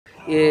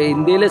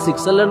ഇന്ത്യയിലെ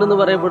സ്വിറ്റ്സർലൻഡ് എന്ന്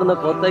പറയപ്പെടുന്ന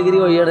കോത്തഗിരി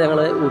വഴിയാണ് ഞങ്ങൾ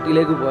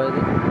ഊട്ടിയിലേക്ക് പോയത്.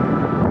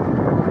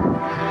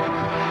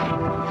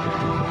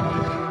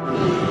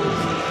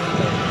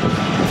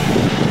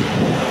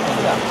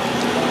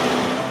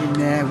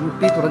 പിന്നെ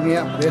ഊട്ടി തുടങ്ങിയ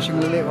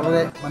പ്രദേശങ്ങളിലെ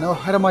വളരെ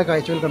മനോഹരമായ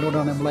കാഴ്ചകൾ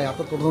കണ്ടുകൊണ്ടാണ് നമ്മളെ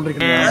യാത്ര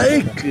തുടർന്നുകൊണ്ടിരിക്കുന്നത്.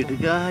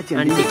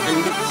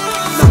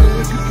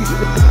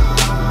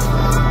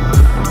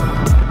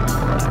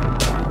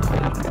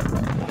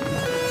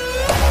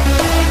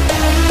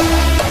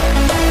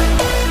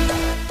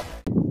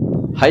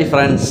 ഹായ്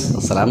ഫ്രണ്ട്സ്,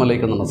 അസ്സലാമു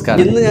അലൈക്കും,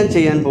 നമസ്കാരം. ഇന്ന് ഞാൻ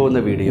ചെയ്യാൻ പോകുന്ന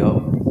വീഡിയോ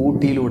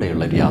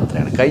ഊട്ടിയിലൂടെയുള്ള ഒരു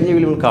യാത്രയാണ്. കഴിഞ്ഞ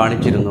വീഡിയോയിൽ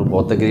കാണിച്ചിരുന്നു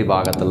കോത്തഗിരി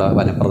ഭാഗത്തുള്ള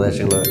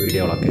വനപ്രദേശങ്ങളുടെ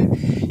വീഡിയോകളൊക്കെ.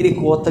 ഇനി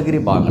കോത്തഗിരി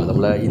ഭാഗങ്ങൾ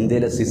നമ്മൾ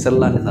ഇന്ത്യയിലെ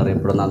സ്വിറ്റ്സർലാൻഡ്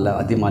എന്നറിയപ്പെടുന്ന നല്ല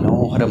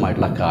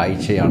അതിമനോഹരമായിട്ടുള്ള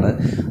കാഴ്ചയാണ്.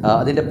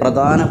 അതിൻ്റെ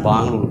പ്രധാന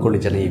ഭാഗങ്ങൾ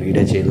ഉൾക്കൊള്ളിച്ചാണ് ഈ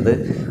വീഡിയോ ചെയ്യുന്നത്.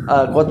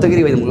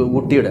 കോത്തഗിരി വഴി നമുക്ക്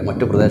ഊട്ടിയുടെ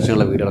മറ്റു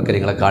പ്രദേശങ്ങളിലെ വീഡിയോകളൊക്കെ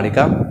നിങ്ങളെ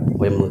കാണിക്കാം.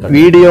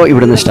 വീഡിയോ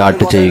ഇവിടുന്ന്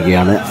സ്റ്റാർട്ട്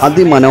ചെയ്യുകയാണ്.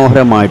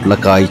 അതിമനോഹരമായിട്ടുള്ള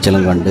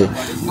കാഴ്ചകളും കണ്ട്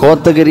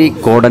കോത്തഗിരി,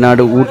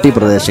 കോടനാട്, ഊട്ടി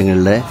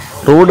പ്രദേശങ്ങളിലെ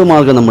റോഡ്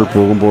മാർഗം നമ്മൾ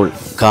പോകുമ്പോൾ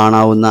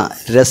കാണാവുന്ന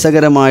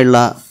രസകരമായുള്ള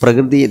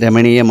പ്രകൃതി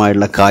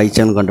രമണീയമായിട്ടുള്ള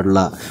കാഴ്ചകൾ കണ്ടുള്ള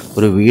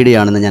ഒരു വീഡിയോ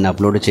ആണെന്ന് ഞാൻ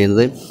അപ്ലോഡ്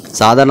ചെയ്യുന്നത്.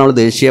 സാധാരണ നമ്മൾ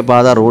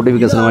ദേശീയപാത റോഡ്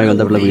വികസനവുമായി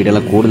ബന്ധപ്പെട്ട വീഡിയോകൾ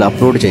കൂടുതൽ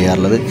അപ്ലോഡ്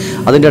ചെയ്യാറുള്ളത്.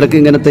 അതിൻ്റെ ഇടയ്ക്ക്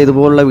ഇങ്ങനത്തെ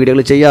ഇതുപോലുള്ള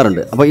വീഡിയോകൾ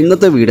ചെയ്യാറുണ്ട്. അപ്പോൾ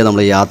ഇന്നത്തെ വീഡിയോ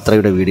നമ്മൾ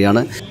യാത്രയുടെ വീഡിയോ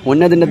ആണ്.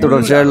 മുന്നതിൻ്റെ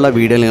തുടർച്ചയായുള്ള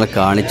വീഡിയോ നിങ്ങൾ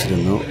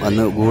കാണിച്ചിരുന്നു.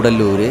 അന്ന്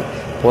ഗൂഡല്ലൂർ,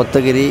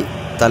 കോത്തഗിരി,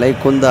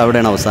 തലൈക്കുന്ത്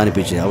അവിടെയാണ്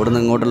അവസാനിപ്പിച്ചത്. അവിടെ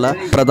നിന്ന് ഇങ്ങോട്ടുള്ള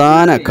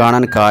പ്രധാന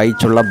കാണാൻ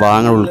കാഴ്ചയുള്ള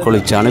ഭാഗങ്ങൾ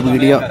ഉൾക്കൊള്ളിച്ചാണ്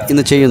വീഡിയോ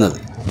ഇന്ന് ചെയ്യുന്നത്.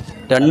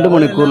 2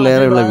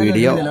 മണിക്കൂറിലേറെയുള്ള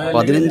വീഡിയോ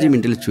 15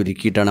 മിനിറ്റിൽ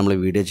ചുരുക്കിയിട്ടാണ് നമ്മൾ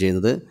വീഡിയോ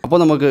ചെയ്യുന്നത്. അപ്പോൾ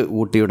നമുക്ക്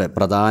ഊട്ടിയുടെ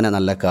പ്രധാന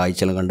നല്ല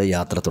കാഴ്ചകൾ കണ്ട്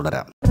യാത്ര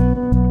തുടരാം.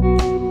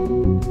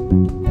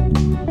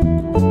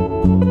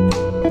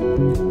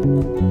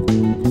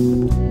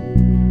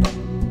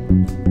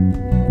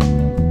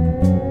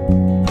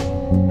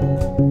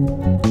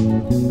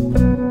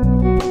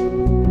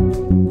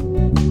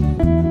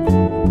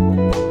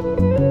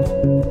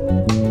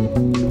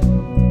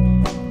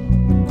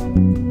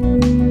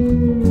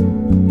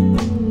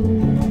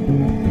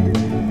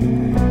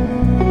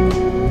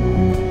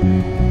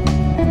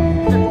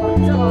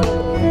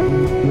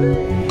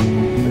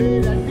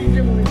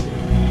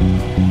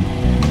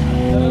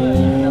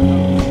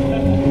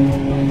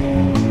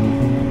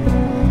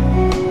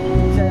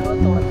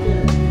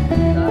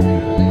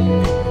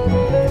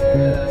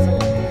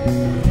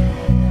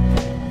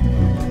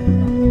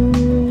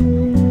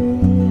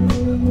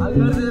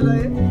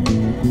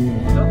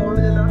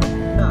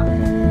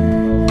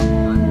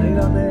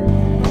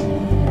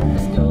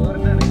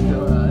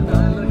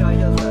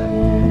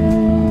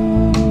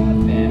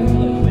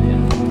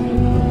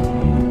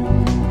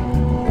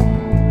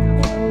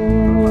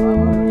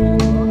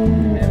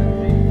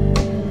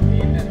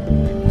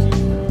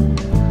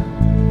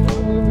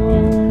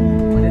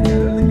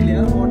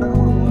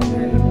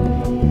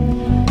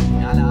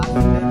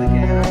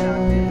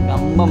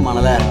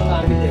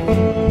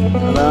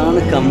 അതാണ്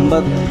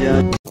കമ്പം.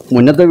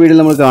 മുന്നത്തെ വീഡിയോയിൽ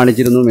നമ്മൾ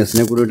കാണിച്ചിരുന്നു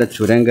മെസ്സിനെക്കുറിയുടെ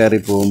ചുരം കയറി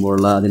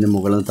പോകുമ്പോഴുള്ള അതിൻ്റെ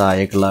മുകളിൽ നിന്ന്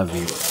താഴേക്കുള്ള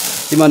വ്യൂ.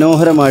 ഈ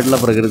മനോഹരമായിട്ടുള്ള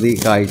പ്രകൃതി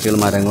കാഴ്ചകൾ,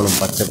 മരങ്ങളും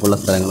പച്ചപ്പുള്ള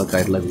സ്ഥലങ്ങളൊക്കെ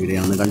ആയിട്ടുള്ള വീഡിയോ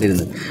ആണ്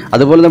കണ്ടിരുന്നത്.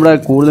 അതുപോലെ നമ്മുടെ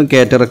കൂടുതലും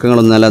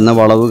കയറ്റിറക്കങ്ങളൊന്നും എന്ന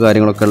വളവ്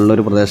കാര്യങ്ങളൊക്കെ ഉള്ള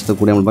ഒരു പ്രദേശത്ത്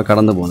കൂടി നമ്മളിപ്പോൾ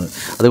കടന്നു പോകുന്നത്.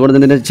 അതുകൊണ്ട്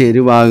തന്നെ ഇതിൻ്റെ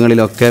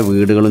ചെരുഭാഗങ്ങളിലൊക്കെ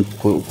വീടുകളും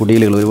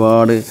കുടിലുകളും,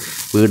 ഒരുപാട്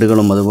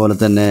വീടുകളും, അതുപോലെ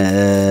തന്നെ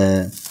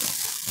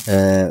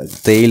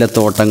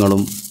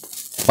തേയിലത്തോട്ടങ്ങളും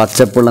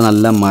പച്ചപ്പുള്ള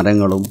നല്ല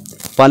മരങ്ങളും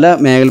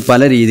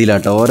പല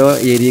രീതിയിലാട്ടോ. ഓരോ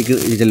ഏരിയക്ക്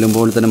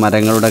ചെല്ലുമ്പോൾ തന്നെ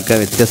മരങ്ങളുടെയൊക്കെ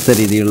വ്യത്യസ്ത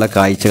രീതിയിലുള്ള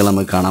കാഴ്ചകൾ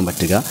നമുക്ക് കാണാൻ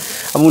പറ്റുക.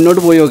 അപ്പോൾ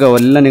മുന്നോട്ട് പോയി നോക്കാം,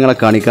 എല്ലാം നിങ്ങളെ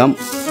കാണിക്കാം.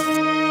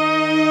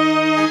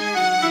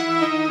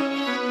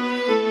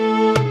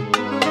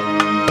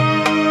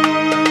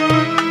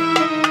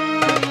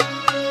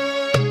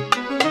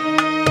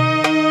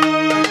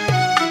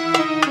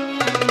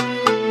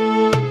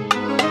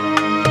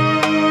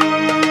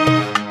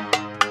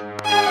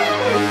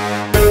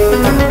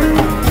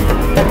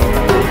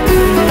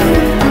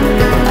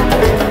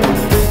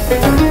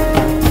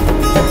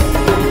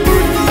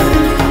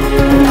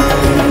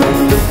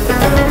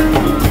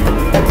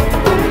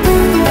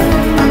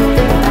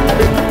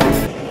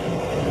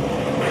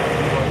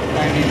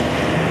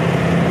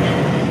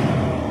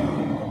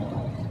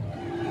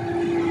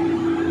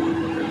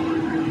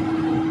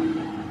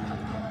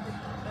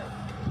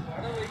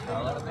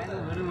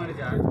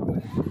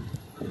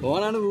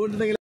 ഓനാണ്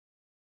വീട്ടിലെങ്കിൽ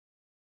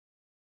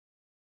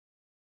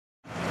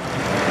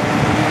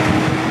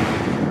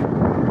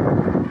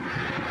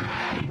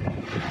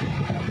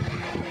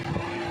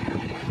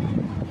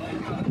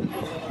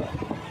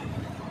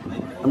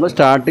നമ്മൾ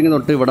സ്റ്റാർട്ടിങ്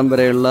തൊട്ട് ഇവിടം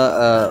വരെയുള്ള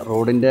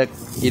റോഡിൻ്റെ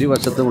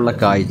ഇരുവശത്തുമുള്ള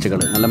കാഴ്ചകൾ,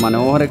 നല്ല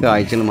മനോഹര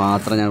കാഴ്ചകൾ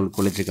മാത്രം ഞാൻ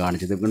ഉൾക്കൊള്ളിച്ച്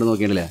കാണിച്ചത്. ഇങ്ങോട്ട്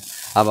നോക്കിയാലേ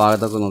ആ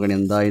ഭാഗത്തൊക്കെ നോക്കണേ,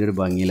 എന്തായാലും ഒരു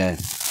ഭംഗിയിലെ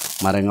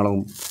മരങ്ങളും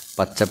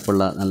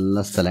പച്ചപ്പുള്ള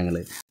നല്ല സ്ഥലങ്ങൾ,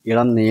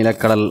 ഇളം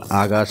നീലക്കടൽ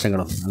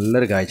ആകാശങ്ങളും,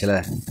 നല്ലൊരു കാഴ്ച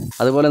അല്ലേ.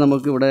 അതുപോലെ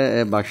നമുക്കിവിടെ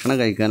ഭക്ഷണം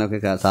കഴിക്കാനൊക്കെ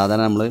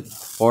സാധാരണ നമ്മൾ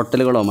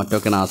ഹോട്ടലുകളോ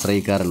മറ്റൊക്കെയാണ്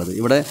ആശ്രയിക്കാറുള്ളത്.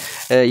 ഇവിടെ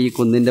ഈ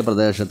കുന്നിൻ്റെ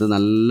പ്രദേശത്ത്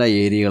നല്ല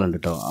ഏരിയകളുണ്ട്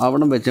കേട്ടോ.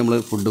 അവിടെ വെച്ച് നമ്മൾ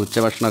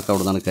ഉച്ചഭക്ഷണമൊക്കെ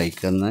അവിടെ നിന്നാണ്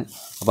കഴിക്കുന്നത്.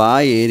 അപ്പോൾ ആ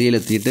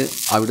ഏരിയയിലെത്തിയിട്ട്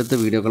അവിടുത്തെ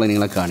വീഡിയോകളെ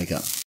നിങ്ങളെ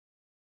കാണിക്കാം.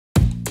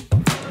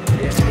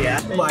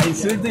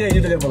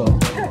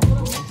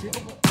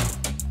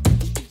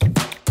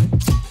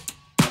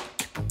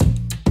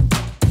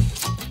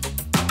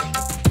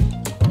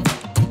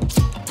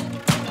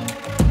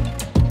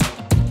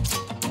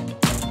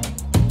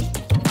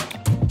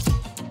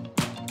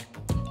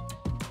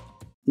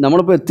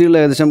 നമ്മളിപ്പോൾ എത്തിയുള്ള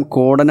ഏകദേശം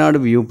കോടനാട്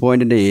വ്യൂ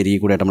പോയിൻറ്റിൻ്റെ ഏരിയയിൽ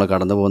കൂടെയായിട്ട് നമ്മൾ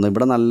കടന്നു പോകുന്നത്.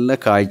 ഇവിടെ നല്ല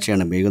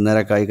കാഴ്ചയാണ്.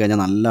 വൈകുന്നേരമൊക്കെ ആയി കഴിഞ്ഞാൽ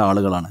നല്ല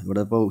ആളുകളാണ്.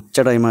 ഇവിടെ ഇപ്പോൾ ഉച്ച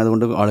ടൈം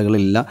ആയതുകൊണ്ട്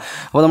ആളുകളില്ല.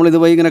 അപ്പോൾ നമ്മൾ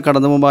ഇതുവഴി ഇങ്ങനെ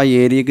കടന്നു പോകുമ്പോൾ ആ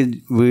ഏരിയക്ക്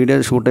വീഡിയോ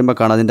ഷൂട്ട് ചെയ്യുമ്പോൾ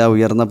കാണാം അതിൻ്റെ ആ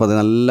ഉയർന്ന പതി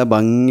നല്ല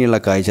ഭംഗിയുള്ള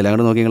കാഴ്ച.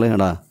 അങ്ങോട്ട് നോക്കി നിങ്ങൾ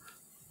കേടാ.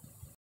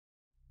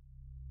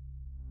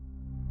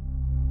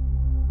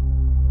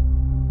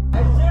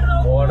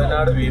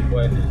 കോടനാട് വ്യൂ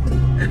പോയിന്റ്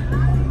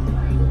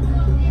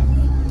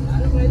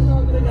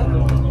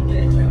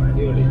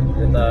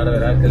എന്താണ്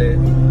ഒരാൾക്കല്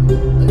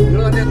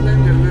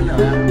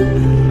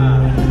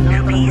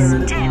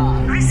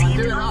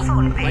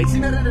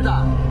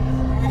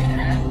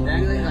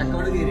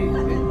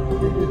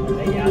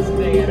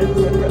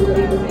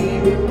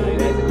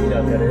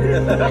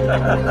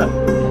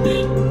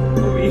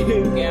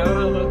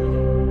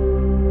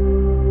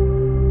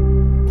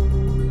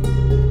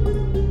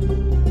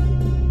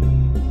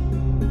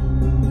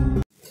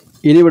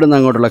ഇനി ഇവിടെ നിന്ന്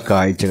അങ്ങോട്ടുള്ള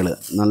കാഴ്ചകൾ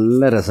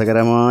നല്ല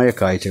രസകരമായ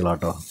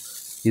കാഴ്ചകളാട്ടോ.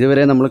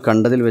 ഇതുവരെ നമ്മൾ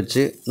കണ്ടതിൽ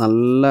വെച്ച്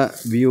നല്ല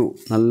വ്യൂ,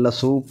 നല്ല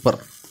സൂപ്പർ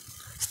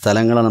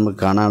സ്ഥലങ്ങളാണ് നമുക്ക്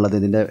കാണാനുള്ളത്.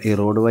 ഇതിൻ്റെ ഈ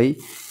റോഡ് വഴി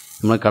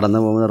നമ്മൾ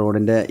കടന്നു പോകുന്ന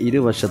റോഡിൻ്റെ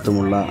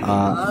ഇരുവശത്തുമുള്ള ആ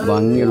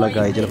ഭംഗിയുള്ള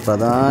കാഴ്ചകൾ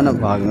പ്രധാന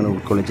ഭാഗങ്ങൾ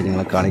ഉൾക്കൊള്ളിച്ച്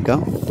നിങ്ങളെ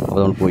കാണിക്കാം.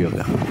 അപ്പോൾ നമ്മൾ പോയി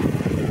നോക്കാം.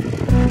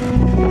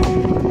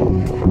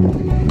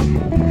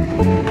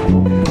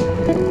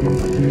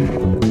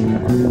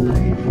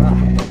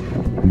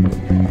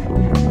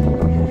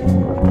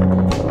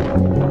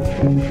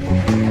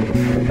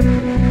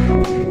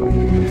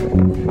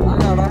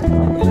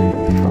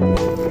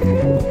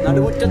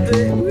 നടുമുറ്റത്ത്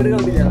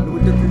വീടുകളില്ല,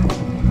 നടുമുറ്റത്ത്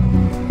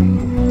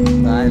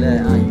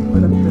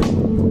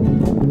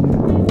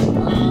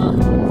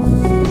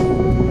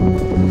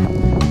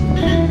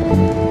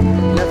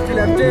ലെഫ്റ്റ്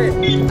ലെഫ്റ്റ്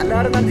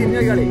അല്ലാതെ ഞാൻ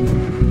തിരിഞ്ഞ കളി.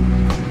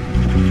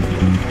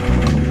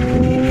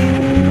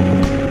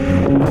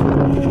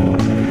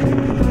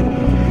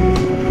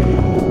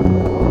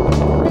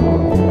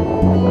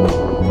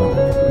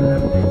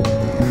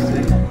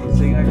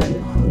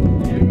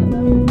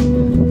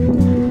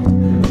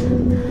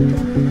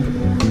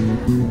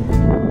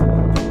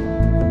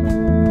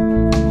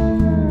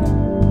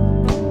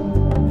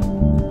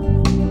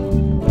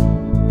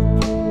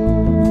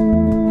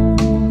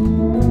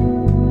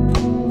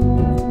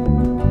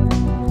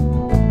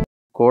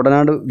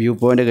 കോടനാട് വ്യൂ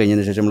പോയിൻ്റ്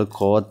കഴിഞ്ഞതിന് ശേഷം നമ്മൾ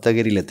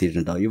കോത്തഗിരിയിൽ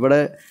എത്തിയിട്ടുണ്ടാവും. ഇവിടെ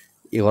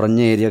കുറഞ്ഞ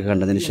ഏരിയ ഒക്കെ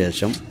കണ്ടതിന്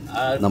ശേഷം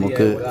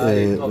നമുക്ക്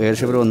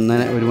ഏകദേശം ഒരു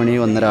 1 മണി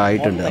 1:30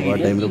 ആയിട്ടുണ്ട്. അപ്പോൾ ആ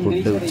ടൈമിൽ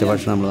ഫുഡ്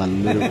ഉച്ചഭക്ഷണം നമ്മൾ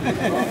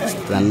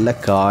നല്ല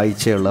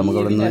കാഴ്ചയുള്ള നമുക്ക്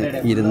അവിടെ നിന്ന്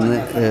ഇരുന്ന്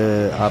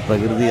ആ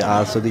പ്രകൃതി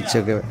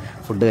ആസ്വദിച്ചൊക്കെ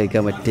ഫുഡ്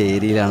കഴിക്കാൻ പറ്റിയ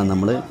ഏരിയയിലാണ്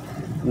നമ്മൾ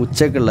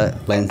ഉച്ചക്കുള്ള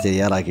പ്ലാൻ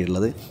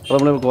തയ്യാറാക്കിയിട്ടുള്ളത്. അപ്പോൾ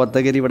നമ്മൾ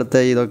കോത്തഗിരി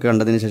ഇവിടുത്തെ ഇതൊക്കെ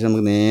കണ്ടതിന് ശേഷം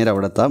നമുക്ക് നേരെ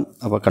അവിടെ എത്താം.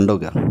 അപ്പോൾ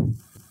കണ്ടുനോക്കുക.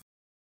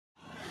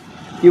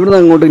 ഇവിടുന്ന്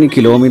അങ്ങോട്ട് ഇനി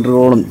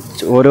കിലോമീറ്ററോളം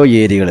ഓരോ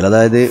ഏരിയകളിൽ,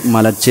 അതായത്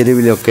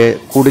മലച്ചെരുവിലൊക്കെ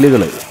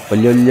കുടിലുകൾ,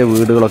 വലിയ വലിയ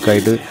വീടുകളൊക്കെ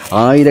ആയിട്ട്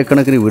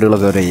ആയിരക്കണക്കിന്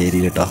വീടുകളൊക്കെ ഓരോ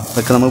ഏരിയയിൽ കേട്ടോ.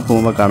 അതൊക്കെ നമുക്ക്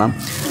പോകുമ്പോൾ കാണാം.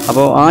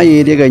 അപ്പോൾ ആ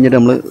ഏരിയ കഴിഞ്ഞിട്ട്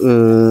നമ്മൾ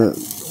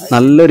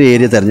നല്ലൊരു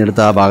ഏരിയ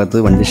തിരഞ്ഞെടുത്ത് ആ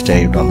ഭാഗത്ത് വണ്ടി സ്റ്റേ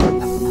കേട്ടോ.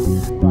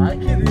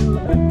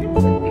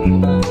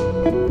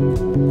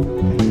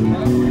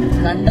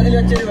 കണ്ടതിൽ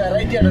വെച്ചൊരു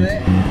വെറൈറ്റി ആണത്.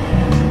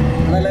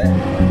 നല്ല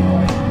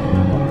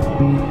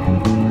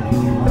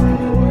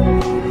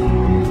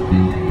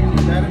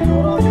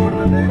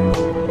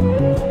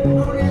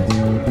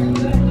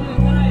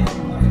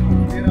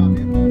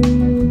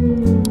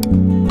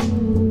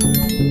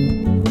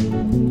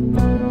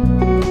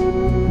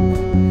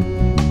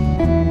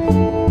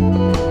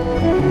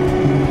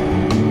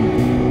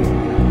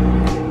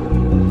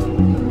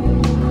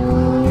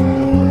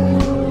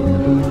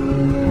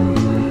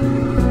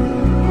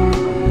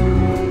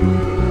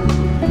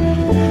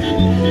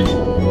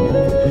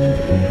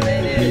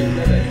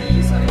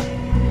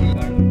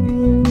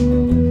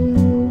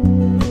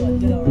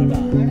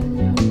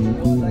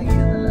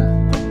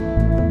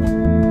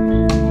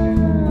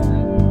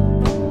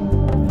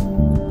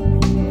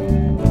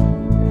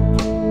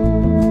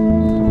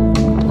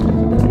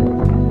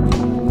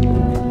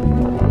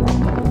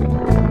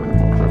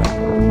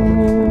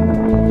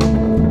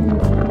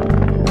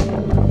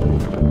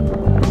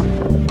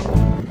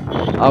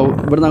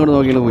ഇവിടുന്ന് അങ്ങോട്ട്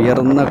നോക്കിയാൽ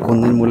ഉയർന്ന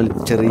കുന്നിൻ മുകളിൽ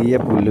ചെറിയ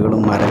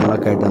പുല്ലുകളും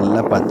മരങ്ങളൊക്കെ ആയിട്ട്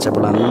നല്ല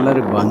പച്ചപ്പുള്ള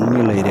നല്ലൊരു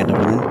ഭംഗിയുള്ള ഏരിയ ആയിട്ട്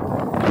ഇവിടുന്ന്.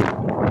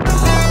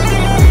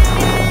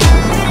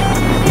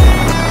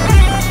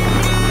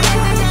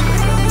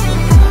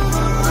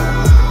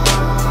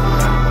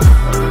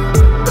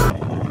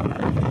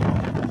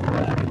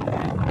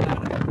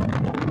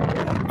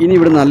 ഇനി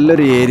ഇവിടെ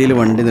നല്ലൊരു ഏരിയയിൽ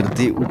വണ്ടി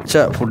നിർത്തി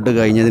ഉച്ച ഫുഡ്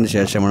കഴിഞ്ഞതിന്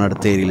ശേഷമാണ്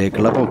അടുത്ത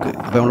ഏരിയയിലേക്കുള്ള പോക്ക്.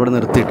 അപ്പോൾ നമ്മളിവിടെ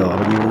നിർത്തിയിട്ടോ.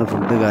 അപ്പോൾ ഇവിടുന്ന്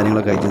ഫുഡ്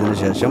കാര്യങ്ങളൊക്കെ കഴിച്ചതിന്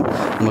ശേഷം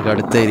നമുക്ക്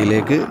അടുത്ത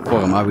ഏരിയയിലേക്ക്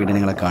പോകാം. ആ വീഡിയോ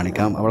നിങ്ങളെ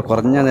കാണിക്കാം. അവിടെ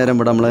കുറഞ്ഞ നേരം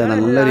ഇവിടെ നമ്മൾ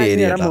നല്ലൊരു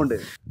ഏരിയ കേട്ടോ.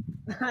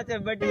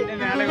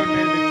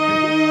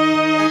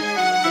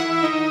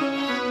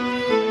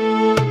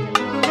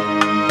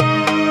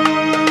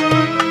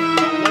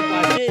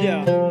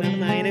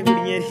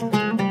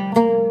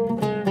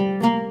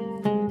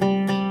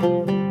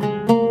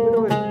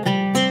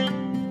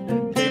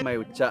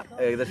 ഉച്ച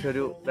ഏകദേശം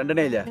ഒരു 2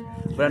 മണിയില്ല.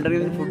 2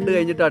 മണിയിൽ ഫുഡ്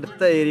കഴിഞ്ഞിട്ട്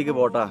അടുത്ത ഏരിയക്ക്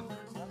പോട്ടാ.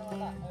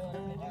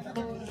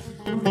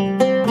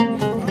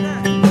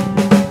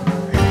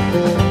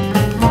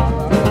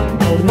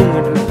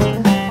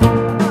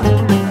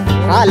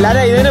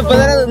 അല്ലാതെ ഇതിനിപ്പോ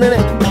തന്നെ തിന്നണേ.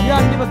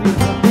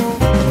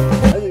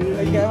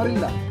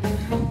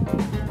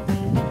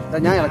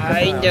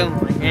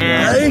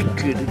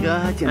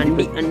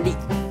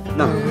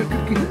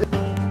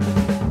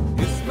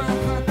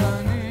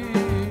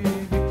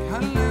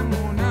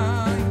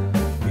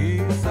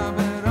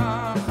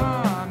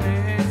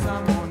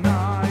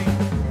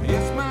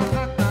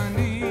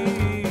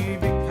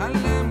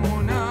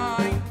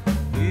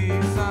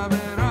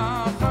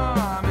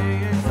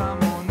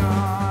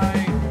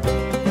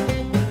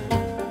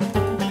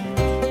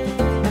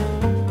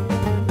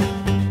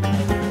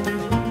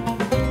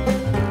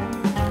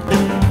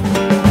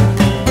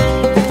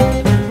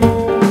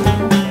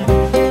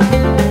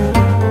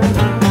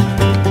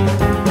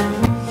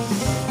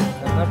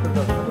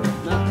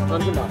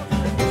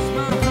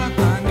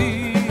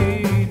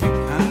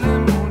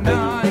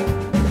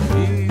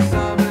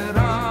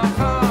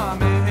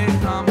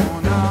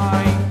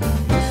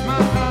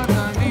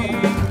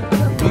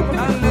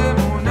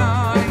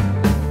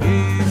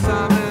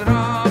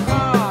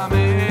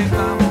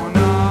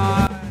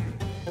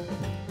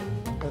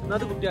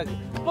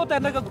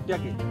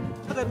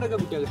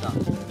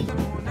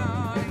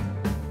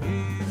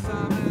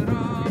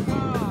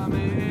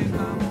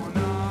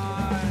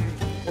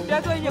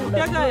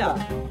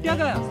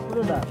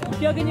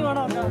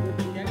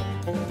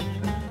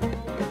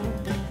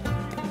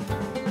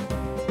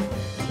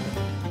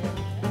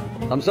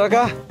 ഹംസാക്ക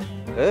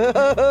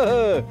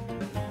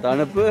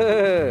തണുപ്പ്.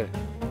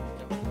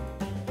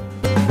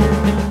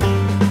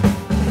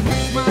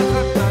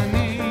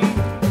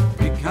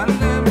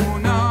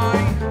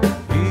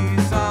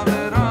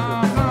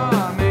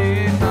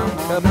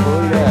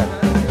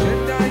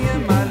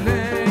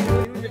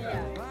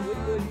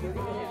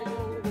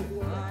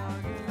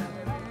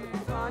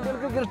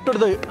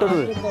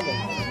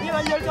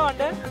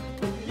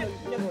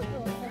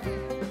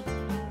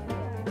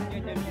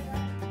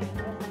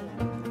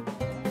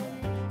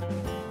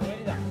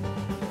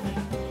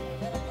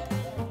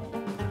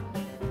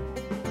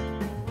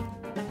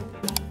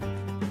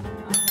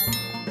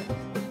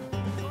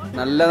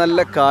 നല്ല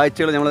നല്ല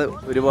കാഴ്ചകൾ നമ്മൾ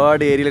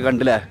ഒരുപാട് ഏരിയയിൽ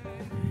കണ്ടില്ലേ.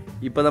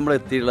 ഇപ്പം നമ്മൾ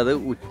എത്തിയിട്ടുള്ളത്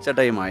ഉച്ച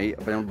ടൈമായി.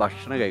 അപ്പോൾ നമ്മൾ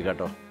ഭക്ഷണം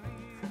കഴിക്കാട്ടോ.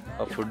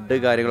 അപ്പോൾ ഫുഡ്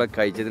കാര്യങ്ങളൊക്കെ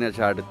കഴിച്ചതിന്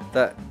ശേഷം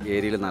അടുത്ത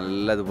ഏരിയയിൽ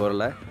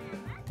നല്ലതുപോലുള്ള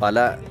പല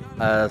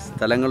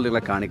സ്ഥലങ്ങളിലുള്ള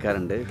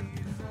കാണിക്കാറുണ്ട്.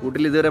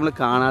 ഊട്ടിയിൽ ഇതുവരെ നമ്മൾ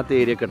കാണാത്ത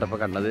ഏരിയ ഒക്കെ കേട്ടോ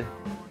കണ്ടത്.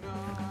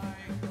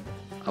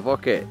 അപ്പോൾ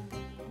ഓക്കെ,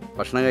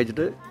 ഭക്ഷണം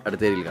കഴിച്ചിട്ട്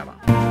അടുത്ത ഏരിയയിൽ കാണാം.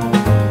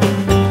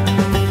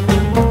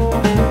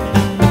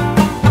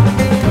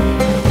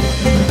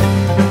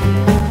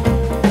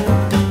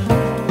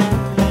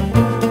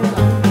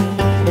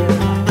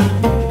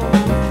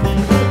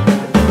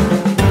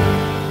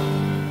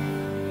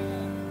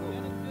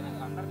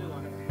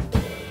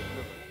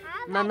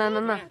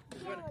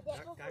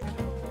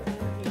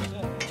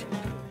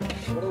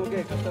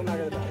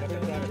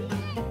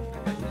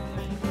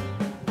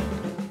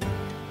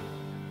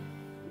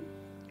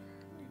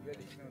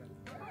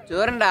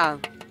 ചോറുണ്ടാ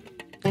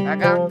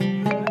കാക്കാ?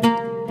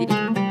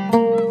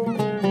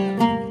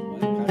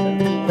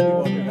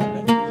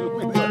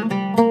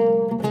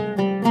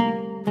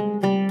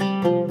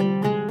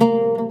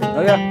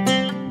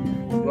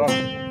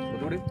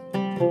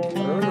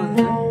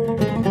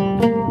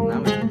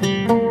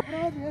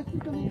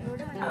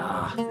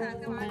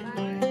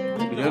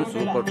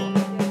 സൂപ്പർ.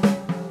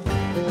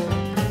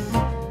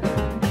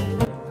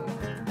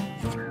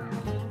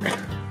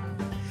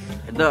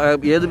 എന്താ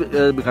ഏത്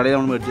കടയിൽ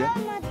നമ്മൾ മേടിച്ചത്?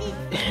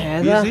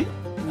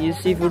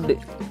 Easy food.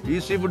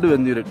 ഈസി ഫുഡ്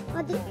വെന്തൂര്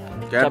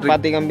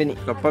ചപ്പാത്തി കമ്പനി.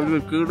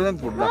 ചപ്പാത്തി കീടുന്ന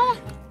ഫുഡാണ്.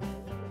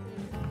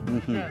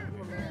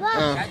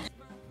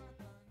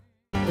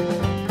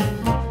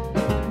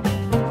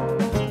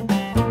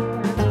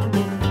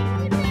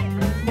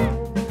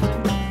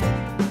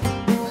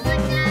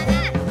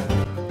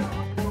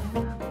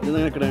 ഇത്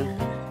നിൽക്കണേ.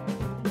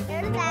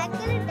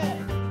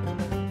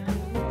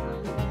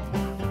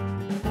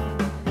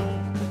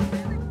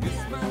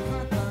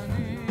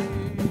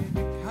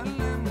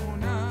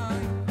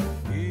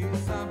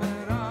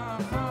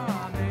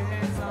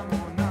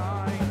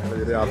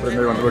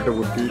 യാത്രയുമായി ബന്ധപ്പെട്ട്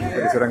ഊട്ടി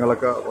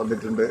പരിസരങ്ങളൊക്കെ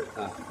വന്നിട്ടുണ്ട്.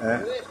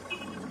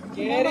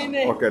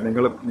 ഓക്കെ,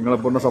 നിങ്ങളെ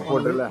പൂർണ്ണ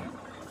സപ്പോർട്ട് അല്ലേ?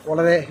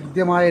 വളരെ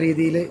ഹൃദ്യമായ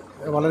രീതിയിൽ,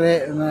 വളരെ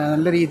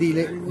നല്ല രീതിയിൽ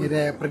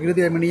പ്രകൃതി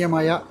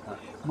രമണീയമായ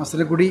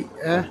മസനഗുഡി,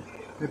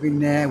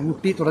 പിന്നെ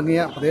ഊട്ടി തുടങ്ങിയ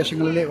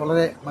പ്രദേശങ്ങളിൽ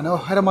വളരെ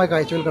മനോഹരമായ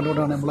കാഴ്ചകൾ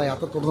കണ്ടുകൊണ്ടാണ് നമ്മളെ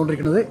യാത്ര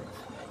തുടർന്നുകൊണ്ടിരിക്കുന്നത്.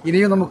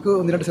 ഇനിയും നമുക്ക്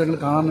ഒന്ന് രണ്ട് സ്ഥലങ്ങൾ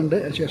കാണാനുണ്ട്.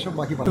 അതിനുശേഷം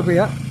ബാക്കി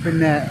ചെയ്യുക,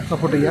 പിന്നെ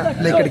സപ്പോർട്ട് ചെയ്യുക,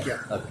 ലൈക്ക് അടിക്കുക.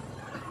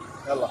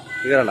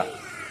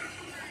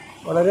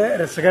 വളരെ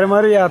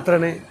രസകരമായ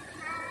യാത്രയാണ്.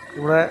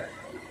 നമ്മുടെ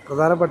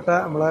പ്രധാനപ്പെട്ട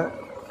നമ്മളെ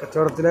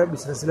കച്ചവടത്തിലെ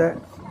ബിസിനസ്സിലെ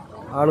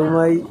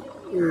ആളുമായി,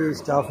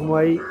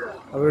 സ്റ്റാഫുമായി,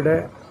 അവരുടെ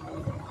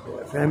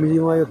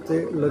ഫാമിലിയുമായി ഒത്ത്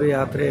ഉള്ളൊരു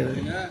യാത്രയാണ്.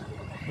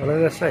 വളരെ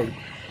രസമായി.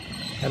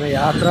 കാരണം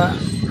യാത്ര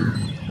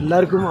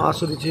എല്ലാവർക്കും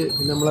ആസ്വദിച്ച്,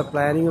 പിന്നെ നമ്മളെ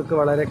പ്ലാനിങ് ഒക്കെ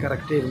വളരെ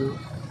കറക്റ്റ് ആയിരുന്നു.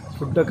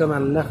 ഫുഡൊക്കെ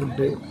നല്ല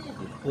ഫുഡ്,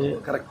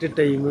 കറക്റ്റ്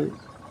ടൈം,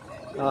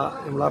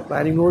 നമ്മളാ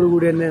പ്ലാനിങ്ങോട്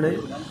കൂടി തന്നെയാണ്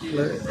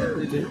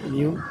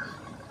ഇനിയും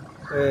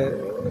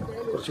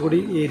കുറച്ചുകൂടി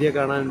ഏരിയ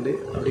കാണാനുണ്ട്.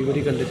 അവിടെ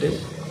കൂടി കണ്ടിട്ട്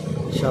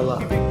ഇൻഷാ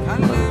അല്ലാഹ്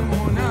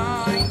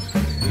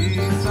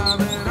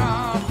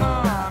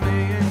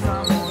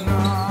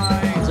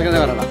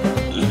പറയണം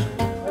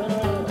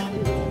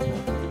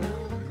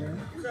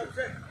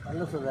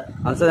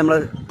അൻസ നമ്മൾ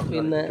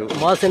പിന്നെ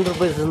മാസ്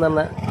എൻ്റർപ്രൈസസ് എന്ന്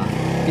പറഞ്ഞ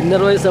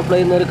ഇന്നർ വൈസ് സപ്ലൈ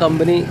ചെയ്യുന്ന ഒരു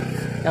കമ്പനി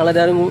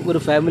ഞങ്ങളെല്ലാവരും ഒരു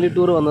ഫാമിലി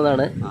ടൂർ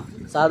വന്നതാണ്.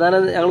 സാധാരണ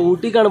ഞങ്ങൾ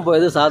ഊട്ടിക്കാണ്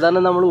പോയത്. സാധാരണ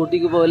നമ്മൾ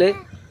ഊട്ടിക്ക് പോലെ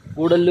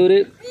കൂടല്ലൂർ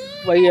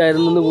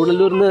വഴിയായിരുന്നു.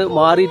 കൂടല്ലൂരിൽ നിന്ന്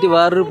മാറിയിട്ട്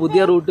വേറൊരു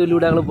പുതിയ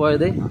റൂട്ടിലൂടെ ഞങ്ങൾ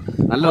പോയത്.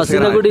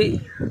 മസിനഗുഡി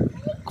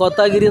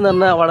കോത്താഗിരി എന്ന്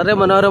പറഞ്ഞാൽ വളരെ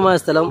മനോഹരമായ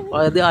സ്ഥലം.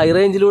 അതായത് ഹൈ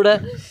റേഞ്ചിലൂടെ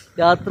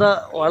യാത്ര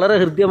വളരെ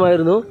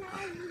ഹൃദ്യമായിരുന്നു.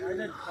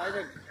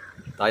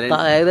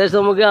 ഏകദേശം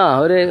നമുക്ക്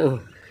ഒരു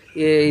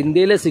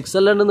ഇന്ത്യയിലെ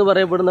സ്വിറ്റ്സർലൻഡ് എന്ന്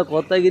പറയപ്പെടുന്ന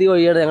കോത്താഗിരി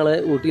വഴിയാണ് ഞങ്ങൾ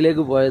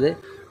ഊട്ടിയിലേക്ക് പോയത്.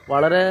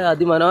 വളരെ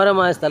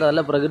അതിമനോഹരമായ സ്ഥലം,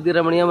 നല്ല പ്രകൃതി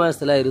രമണീയമായ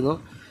സ്ഥലമായിരുന്നു.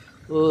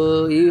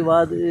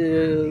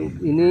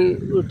 ഇനി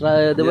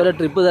ഇതുപോലെ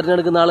ട്രിപ്പ്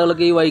തിരഞ്ഞെടുക്കുന്ന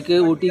ആളുകളൊക്കെ ഈ വഴിക്ക്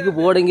ഊട്ടിക്ക്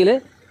പോകണമെങ്കിൽ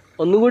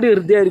ഒന്നുകൂടി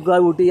ഹൃദ്യമായിരിക്കും ആ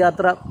ഊട്ടി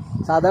യാത്ര.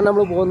 സാധാരണ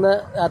നമ്മൾ പോകുന്ന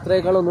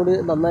യാത്രയേക്കാൾ ഒന്നുകൂടി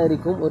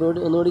നന്നായിരിക്കും,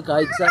 ഒന്നുകൂടി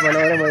കാഴ്ച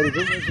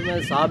മനോഹരമായിരിക്കും.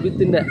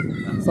 സാബിത്തിൻ്റെ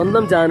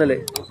സ്വന്തം ചാനൽ,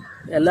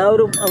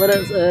 എല്ലാവരും അവരെ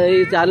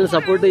ഈ ചാനൽ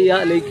സപ്പോർട്ട് ചെയ്യുക,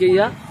 ലൈക്ക്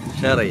ചെയ്യുക,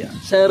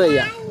 ഷെയർ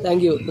ചെയ്യുക.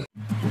 Thank you.